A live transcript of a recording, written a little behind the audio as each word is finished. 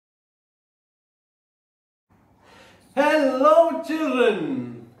Hello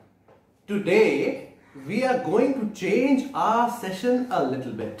children! Today we are going to change our session a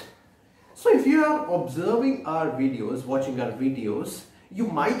little bit. So if you are observing our videos, watching our videos, you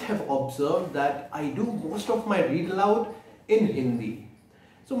might have observed that I do most of my read aloud in Hindi.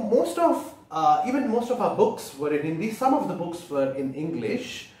 So even most of our books were in Hindi, some of the books were in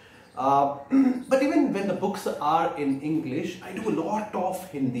English. But even when the books are in English, I do a lot of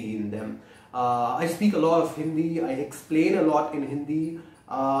Hindi in them. I speak a lot of Hindi, I explain a lot in Hindi.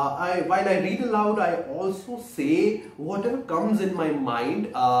 While I read aloud, I also say whatever comes in my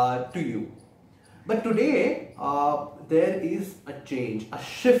mind to you. But today, there is a change, a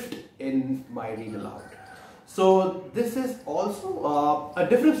shift in my read aloud. So this is also a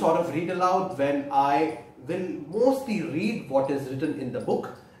different sort of read aloud when I will mostly read what is written in the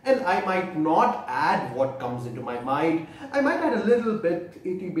book. And I might not add what comes into my mind. I might add a little bit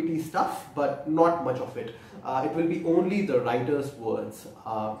itty bitty stuff, but not much of it. It will be only the writer's words,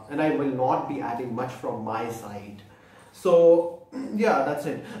 and I will not be adding much from my side. So yeah, that's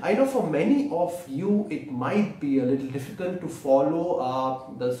it. I know for many of you it might be a little difficult to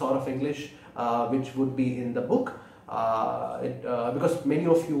follow the sort of English which would be in the book, because many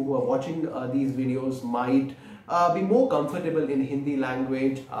of you who are watching these videos might be more comfortable in Hindi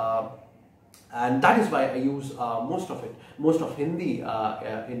language, and that is why I use most of Hindi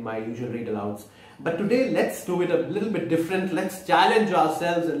in my usual read alouds. But today let's do it a little bit different. Let's challenge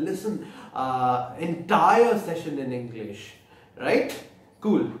ourselves and listen entire session in English, right?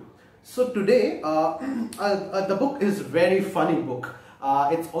 Cool. So today the book is very funny book.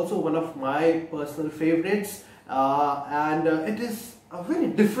 It's also one of my personal favorites, and it is a very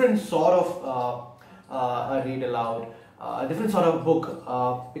different sort of a read aloud, a different sort of book,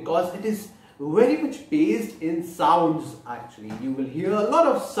 because it is very much based in sounds. Actually, you will hear a lot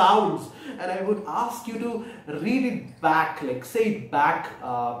of sounds, and I would ask you to read it back, like say it back.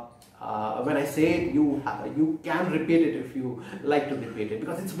 When I say it, you can repeat it if you like to repeat it,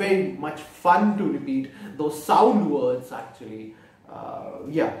 because it's very much fun to repeat those sound words actually.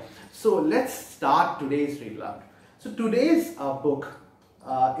 Yeah, so let's start today's read aloud. So today's book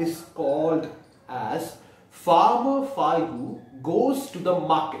is called as Farmer Falgu Goes to the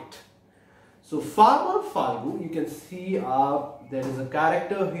Market. So Farmer Falgu, you can see there is a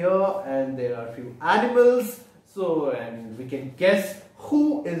character here and there are a few animals. So, and we can guess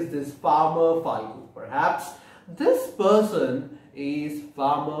who is this Farmer Falgu. Perhaps this person is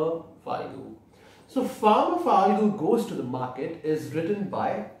Farmer Falgu. So Farmer Falgu Goes to the Market is written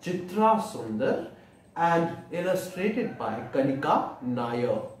by Chitra Soundar and illustrated by Kanika,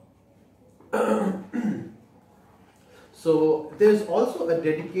 Nair. So there's also a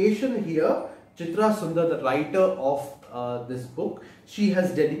dedication here. Chitra Soundar, the writer of this book, she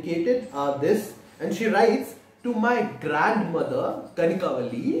has dedicated this, and she writes, to my grandmother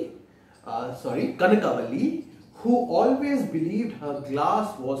Kanikavali, who always believed her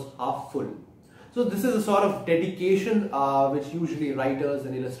glass was half full. So this is a sort of dedication which usually writers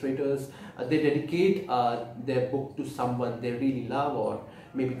and illustrators they dedicate their book to someone they really love, or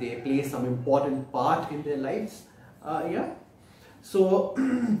maybe they play some important part in their lives. Yeah. So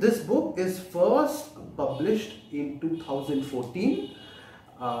this book is first published in 2014.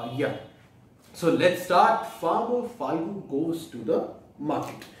 Yeah. So let's start. Farmer Falgu Goes to the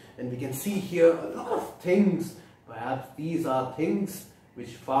Market, and we can see here a lot of things. Perhaps these are things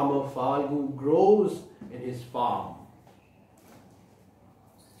which Farmer Falgu grows in his farm.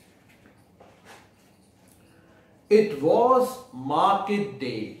 It was market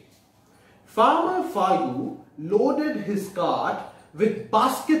day. Farmer Falgu loaded his cart with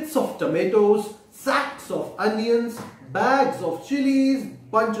baskets of tomatoes, sacks of onions, bags of chilies,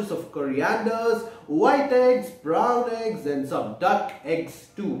 bunches of corianders, white eggs, brown eggs, and some duck eggs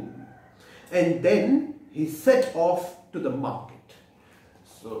too. And then he set off to the market.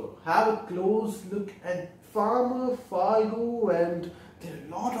 So have a close look at Farmer Falgu, and there are a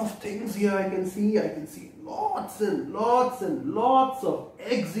lot of things here. I can see lots and lots and lots of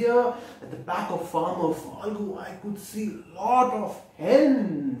eggs here. At the back of Farmer Falgu, I could see a lot of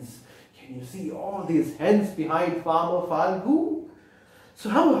hens. Can you see all these hens behind Farmer Falgu? So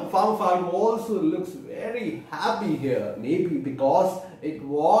Farmer Falgu also looks very happy here, maybe because it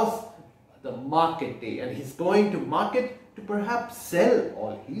was the market day and he's going to market to perhaps sell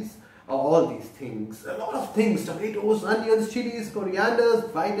all these things. A lot of things: tomatoes, onions, chilies,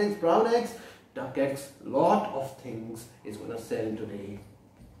 corianders, white eggs, brown eggs, duck eggs. Lot of things is going to sell today.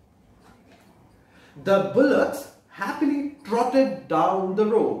 The bullocks happily trotted down the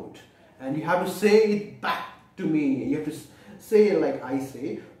road, and you have to say it back to me. You have to say like I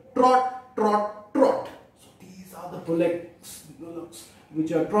say, trot, trot, trot. So these are the bullocks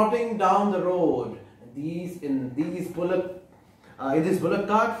which are trotting down the road. In this bullock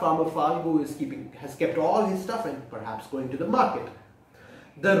cart, Farmer Falgu has kept all his stuff and perhaps going to the market.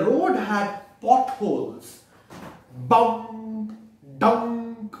 The road had potholes. Bum,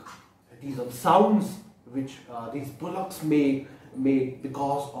 dunk. These are the sounds which these bullocks make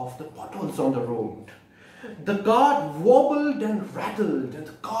because of the potholes on the road. The cart wobbled and rattled, and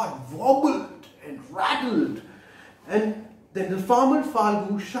the cart wobbled and rattled. And then the farmer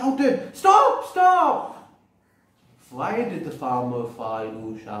Falgu shouted, "Stop, stop!" Why did the farmer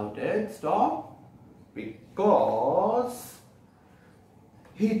Falgu shouted, "Stop"? Because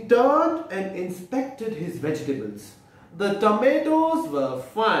he turned and inspected his vegetables. The tomatoes were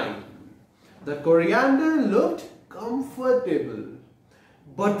fine. The coriander looked comfortable.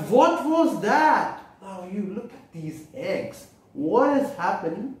 But what was that? Now you look at these eggs. What is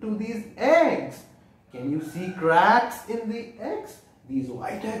happening to these eggs? Can you see cracks in the eggs? These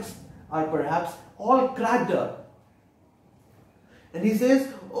white eggs are perhaps all cracked up. And he says,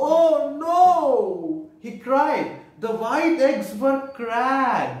 "Oh no!" He cried. The white eggs were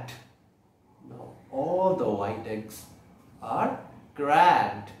cracked. Now all the white eggs are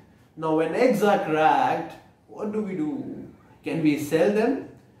cracked. Now when eggs are cracked, what do? Can we sell them?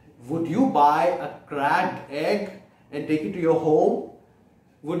 Would you buy a cracked egg and take it to your home?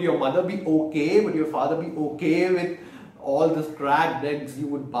 Would your mother be okay? Would your father be okay with all these cracked eggs you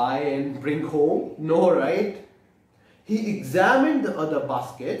would buy and bring home? No, right? He examined the other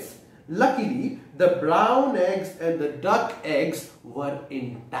baskets. Luckily, the brown eggs and the duck eggs were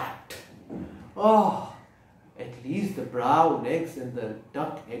intact. Oh, at least the brown eggs and the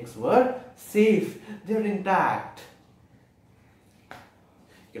duck eggs were safe. They're intact.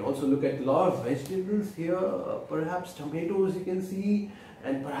 You can also look at a lot of vegetables here, perhaps tomatoes you can see,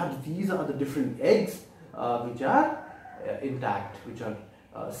 and perhaps these are the different eggs which are intact, which are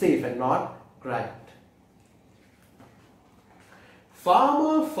safe and not cracked.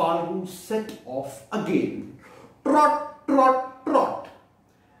 Farmer Falgu set off again. Trot, trot, trot.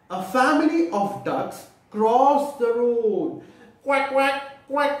 A family of ducks crossed the road. Quack, quack,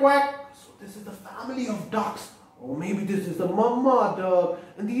 quack, quack. So this is the family of ducks. Or maybe this is the mama duck.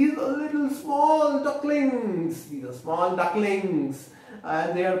 And these are little small ducklings. These are small ducklings.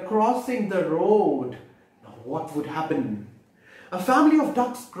 And they are crossing the road. Now what would happen? A family of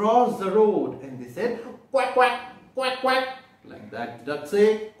ducks crossed the road. And they said, quack, quack, quack, quack. Like that duck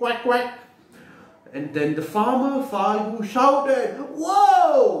say, quack, quack. And then the farmer Falgu shouted,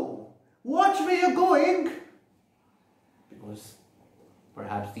 "Whoa! Watch where you're going!" Because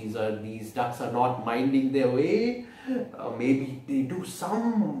perhaps these ducks are not minding their way. Maybe they do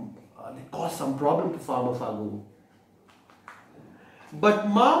they cause some problem to Farmer Falgu. But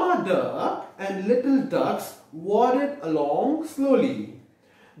Mama Duck and little ducks waddled along slowly.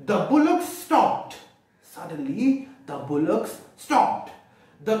 The bullocks stopped. Suddenly, the bullocks stopped.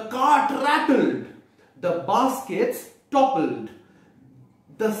 The cart rattled. The baskets toppled.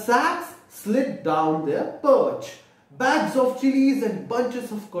 The sacks slid down their perch. Bags of chilies and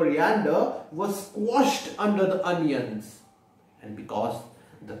bunches of coriander were squashed under the onions. And because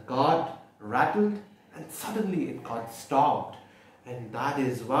the cart rattled and suddenly it got stopped. And that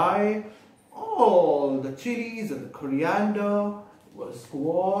is why all the chilies and the coriander were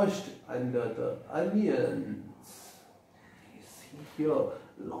squashed under the onions. You see here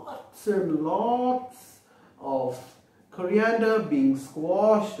lots and lots of coriander being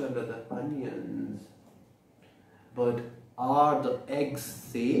squashed under the onions. But are the eggs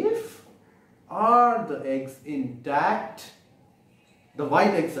safe? Are the eggs intact? The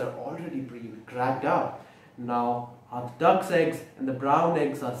white eggs are already pretty cracked up. Now, are the duck's eggs and the brown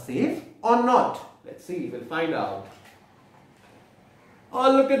eggs are safe or not? Let's see, we'll find out.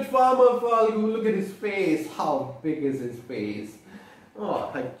 Oh, look at Farmer Falgu, look at his face. How big is his face?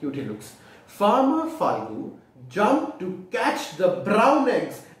 Oh, how cute he looks. Farmer Falgu jumped to catch the brown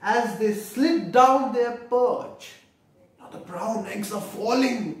eggs as they slid down their perch. Now the brown eggs are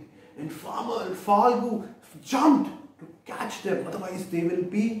falling and Farmer Falgu jumped to catch them, otherwise they will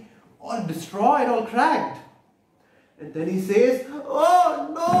be all destroyed, all cracked. And then he says, "Oh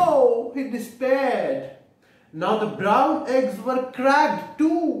no!" He despaired. Now the brown eggs were cracked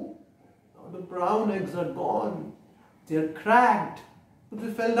too. Now the brown eggs are gone. They're cracked.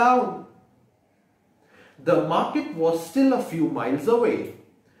 They fell down. The market was still a few miles away.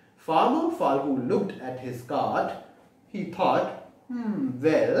 Farmer Falgu looked at his cart. He thought,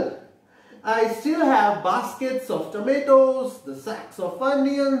 well, I still have baskets of tomatoes, the sacks of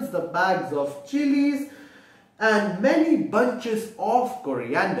onions, the bags of chilies, and many bunches of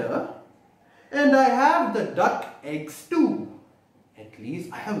coriander. And I have the duck eggs too. At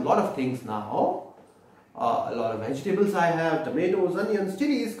least I have a lot of things now. A lot of vegetables I have, tomatoes, onions,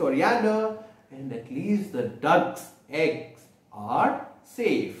 chilies, coriander, and at least the duck's eggs are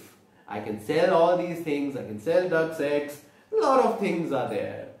safe. I can sell all these things, I can sell duck's eggs, a lot of things are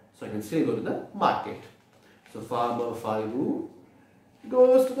there. So I can still go to the market. So farmer Falgu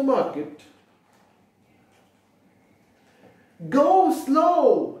goes to the market. Go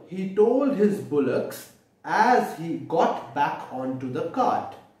slow, he told his bullocks as he got back onto the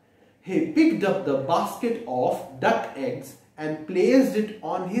cart. He picked up the basket of duck eggs and placed it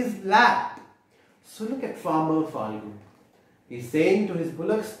on his lap. So look at farmer Falgu. He's saying to his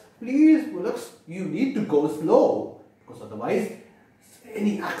bullocks, please bullocks, you need to go slow, because otherwise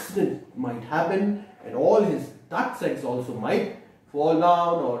any accident might happen and all his duck's eggs also might fall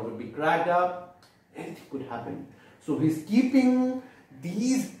down or will be cracked up. Anything could happen. So he's keeping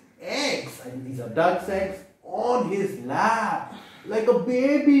these eggs, and these are duck's eggs, on his lap, like a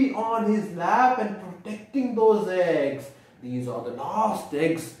baby on his lap, and protecting those eggs. These are the last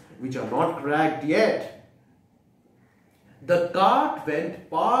eggs which are not cracked yet. The cart went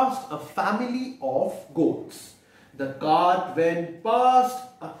past a family of goats. The cart went past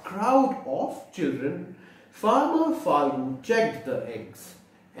a crowd of children. Farmer Falgu checked the eggs.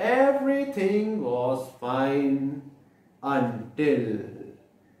 Everything was fine until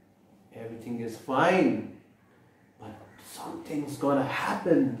everything is fine, but something's gonna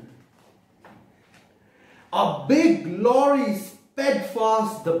happen. A big lorry sped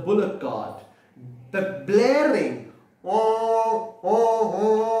past the bullock cart, the blaring,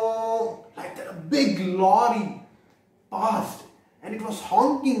 like that. A big lorry passed, and it was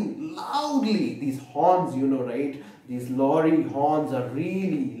honking loudly. These horns, you know, right? These lorry horns are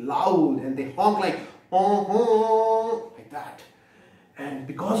really loud, and they honk like like that. And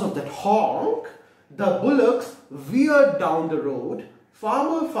because of that honk, the bullocks veered down the road.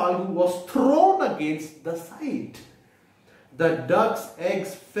 Farmer Falgu was thrown against the side. The duck's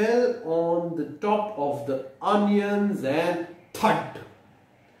eggs fell on the top of the onions and thud.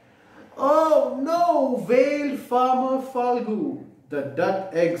 Oh no, wailed Farmer Falgu. The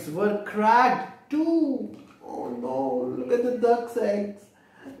duck eggs were cracked too. Oh no, look at the duck's eggs.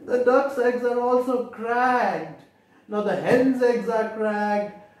 The duck's eggs are also cracked. Now the hen's eggs are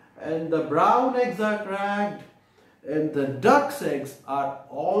cracked, and the brown eggs are cracked, and the duck's eggs are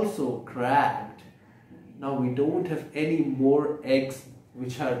also cracked. Now we don't have any more eggs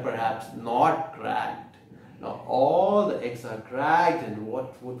which are perhaps not cracked. Now all the eggs are cracked, and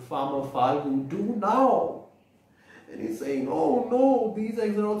what would Farmer Falgu do now? And he's saying, oh no, these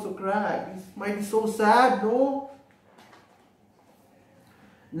eggs are also cracked. This might be so sad, no?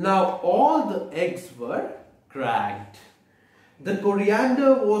 Now all the eggs were cracked. The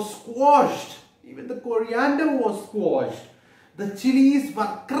coriander was squashed. Even the coriander was squashed. The chilies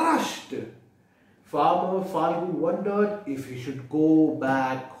were crushed. Farmer Falgu wondered if he should go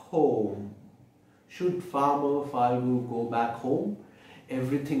back home. Should Farmer Falgu go back home?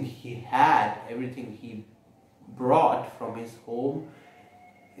 Everything he had, everything he brought from his home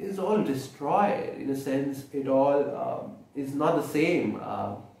is all destroyed. In a sense, it all is not the same.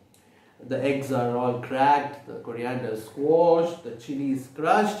 The eggs are all cracked, the coriander is squashed, the chili is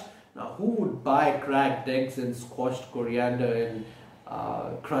crushed. Now who would buy cracked eggs and squashed coriander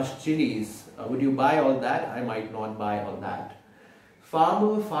and crushed chilies? Would you buy all that? I might not buy all that.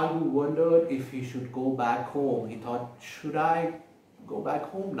 Farmer Falgu wondered if he should go back home. He thought, should I go back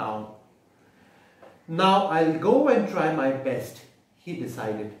home now? Now I'll go and try my best, he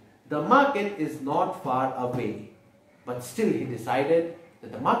decided. The market is not far away. But still he decided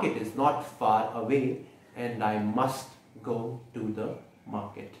that the market is not far away and I must go to the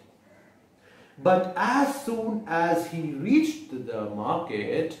market. But as soon as he reached the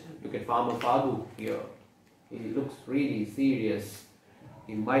market, look at Farmer Falgu here. He looks really serious.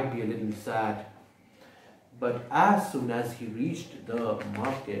 He might be a little sad. But as soon as he reached the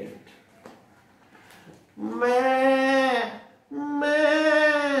market, meh,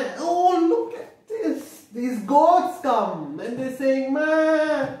 meh, oh look at this. These goats come and they're saying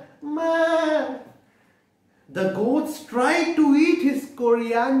meh, meh. The goats tried to eat his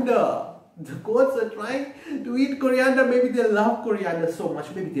coriander. The goats are trying to eat coriander. Maybe they love coriander so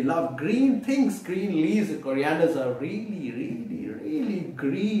much. Maybe they love green things, green leaves. The corianders are really, really, really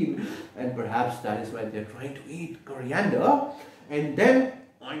green. And perhaps that is why they're trying to eat coriander. And then,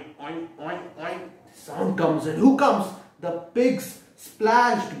 oink, oink, oink, oink, the sound comes. And who comes? The pigs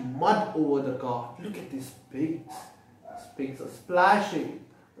splashed mud over the cart. Look at these pigs. These pigs are splashing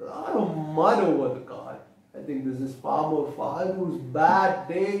a lot of mud over the cart. I think this is Farmer Falgu's bad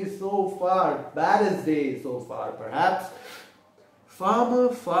day so far, baddest day so far perhaps. Farmer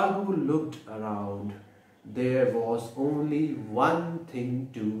Falgu looked around. There was only one thing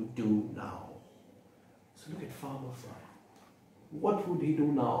to do now. So look at Farmer Falgu. What would he do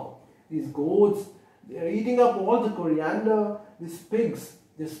now? These goats, they are eating up all the coriander. These pigs,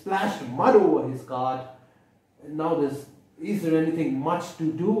 they splashed mud over his cart. And now is there anything much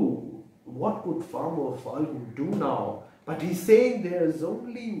to do? What could Farmer Falgu do now? But he's saying there is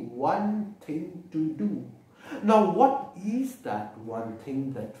only one thing to do. Now what is that one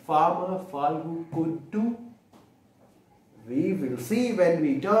thing that Farmer Falgu could do? We will see when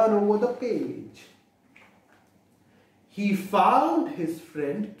we turn over the page. He found his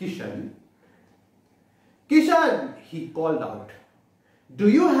friend Kishan. Kishan, he called out, do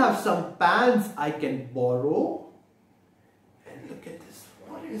you have some pans I can borrow? And look at this,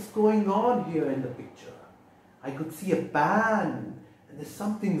 what is going on here in the picture? I could see a pan and there's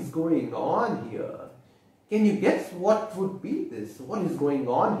something's going on here. Can you guess what would be this? What is going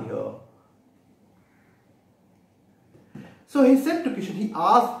on here? So he said to Kishan, he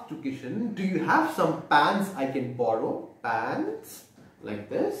asked to Kishan, do you have some pans I can borrow? Pans like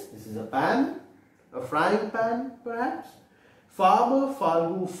this. This is a pan, a frying pan perhaps. Farmer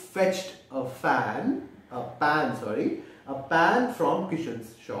Falgu fetched a pan from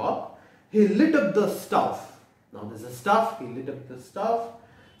Kishan's shop. He lit up the stove. Now there's a stove, he lit up the stove,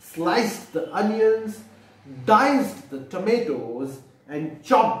 sliced the onions, diced the tomatoes and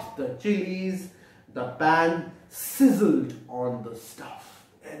chopped the chilies. The pan sizzled on the stove.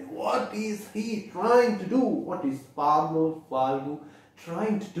 And what is he trying to do? What is Farmer Falgu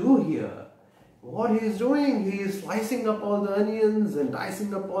trying to do here? What he is doing? He is slicing up all the onions and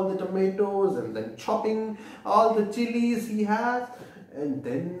dicing up all the tomatoes and then chopping all the chilies he has, and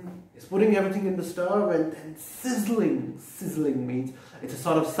then he's putting everything in the stove and then sizzling. Sizzling means it's a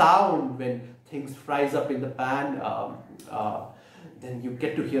sort of sound when things fries up in the pan. Then you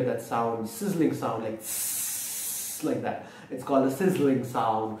get to hear that sound, sizzling sound, like that. It's called a sizzling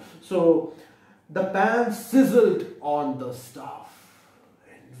sound. So the pan sizzled on the stove.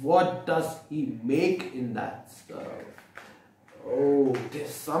 And what does he make in that stove? Oh,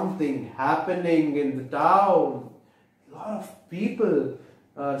 there's something happening in the town. A lot of people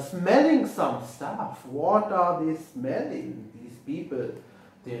smelling some stuff. What are they smelling? These people,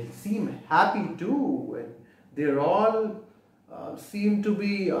 they seem happy too, and they're all seem to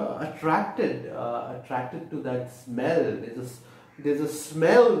be attracted to that smell. There's a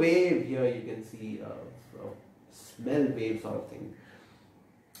smell wave here. You can see a smell wave sort of thing.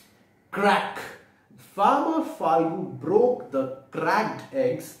 Crack! Farmer Falgu broke the cracked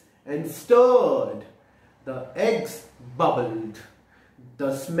eggs and stirred. The eggs bubbled.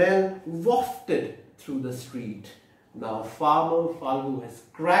 The smell wafted through the street. Now Farmer Falgu has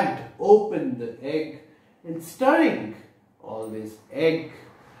cracked open the egg and stirring all this egg,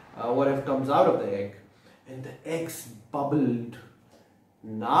 whatever comes out of the egg, and the eggs bubbled.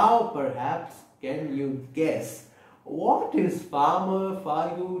 Now perhaps can you guess what is Farmer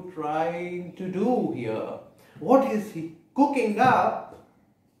Falgu trying to do here? What is he cooking up?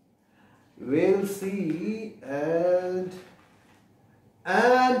 We'll see. And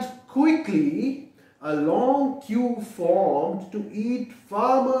quickly a long queue formed to eat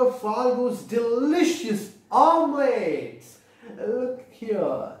Farmer Falgu's delicious omelets. Look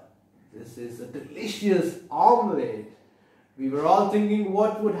here. This is a delicious omelette. We were all thinking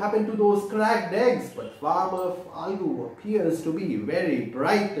what would happen to those cracked eggs, but Farmer Falgu appears to be very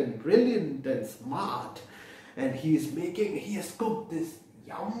bright and brilliant and smart. And he has cooked this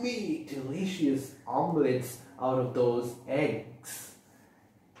yummy, delicious omelettes out of those eggs.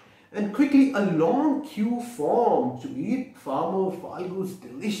 And quickly a long queue formed to eat Farmer Falgu's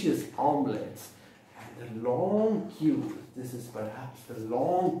delicious omelettes. And the long queue, this is perhaps the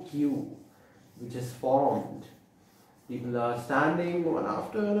long queue which has formed. People are standing one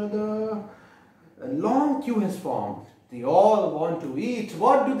after another. A long queue has formed. They all want to eat.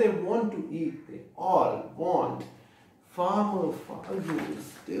 What do they want to eat? They all want Farmer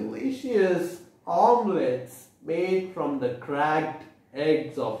Falgu's delicious omelettes made from the cracked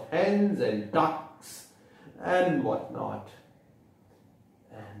eggs of hens and ducks and whatnot.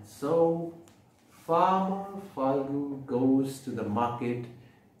 And so Farmer Falgu goes to the market,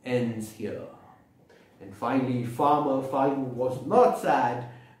 ends here. And finally Farmer Falgu was not sad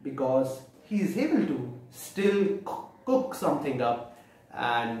because he is able to still cook something up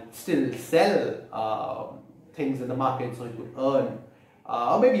and still sell things in the market so he could earn.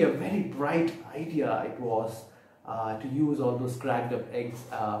 Or maybe a very bright idea it was to use all those cracked up eggs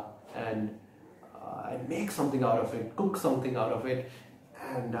and and make something out of it, cook something out of it,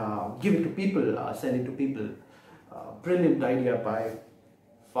 and give it to people, sell it to people. Brilliant idea by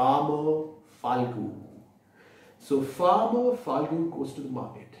Farmer Falgu. So Farmer Falgu goes to the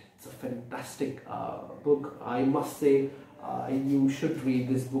market. It's a fantastic book. I must say you should read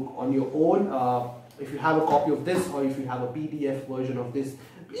this book on your own. If you have a copy of this, or if you have a PDF version of this,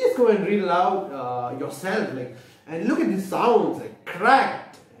 please go and read aloud yourself. Like, and look at the sounds, like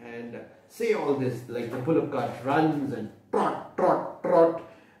cracked, and say all this, like the bullock cart runs and trot, trot, trot,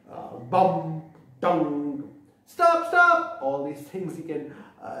 bum, dung, stop, stop. All these things you can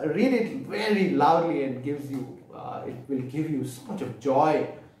read it very loudly, and gives you. It will give you so much of joy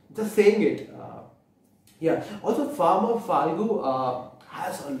just saying it. Yeah. Also, Farmer Falgu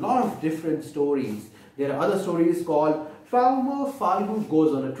has a lot of different stories. There are other stories called Farmer Falgu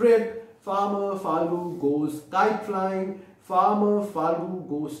goes on a trip, Farmer Falgu goes kite flying, Farmer Falgu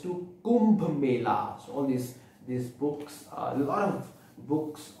goes to Kumbh Mela. So all these books, a lot of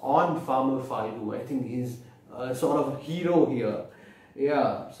books on Farmer Falgu. I think he's sort of a hero here.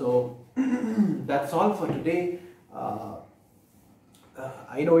 Yeah. So that's all for today.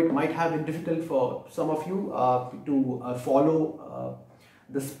 I know it might have been difficult for some of you to follow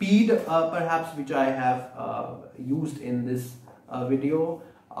the speed perhaps which I have used in this video.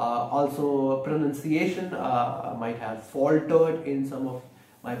 Also pronunciation might have faltered in some of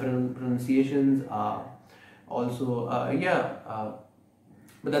my pronunciations.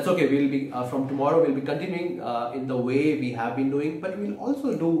 But that's okay. We'll be from tomorrow we'll be continuing in the way we have been doing, but we'll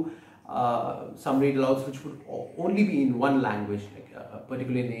also do some read alouds which would only be in one language, like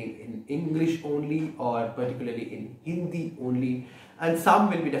particularly in English only, or particularly in Hindi only, and some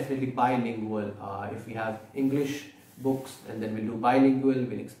will be definitely bilingual. If we have English books, and then we'll do bilingual,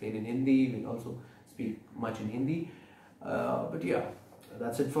 we'll explain in Hindi, we'll also speak much in Hindi. But yeah,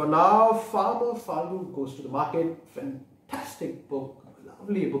 that's it for now. Farmer Falgu goes to the market. Fantastic book,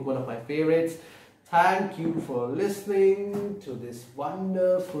 lovely book, one of my favorites. Thank you for listening to this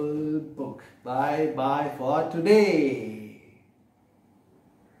wonderful book. Bye bye for today.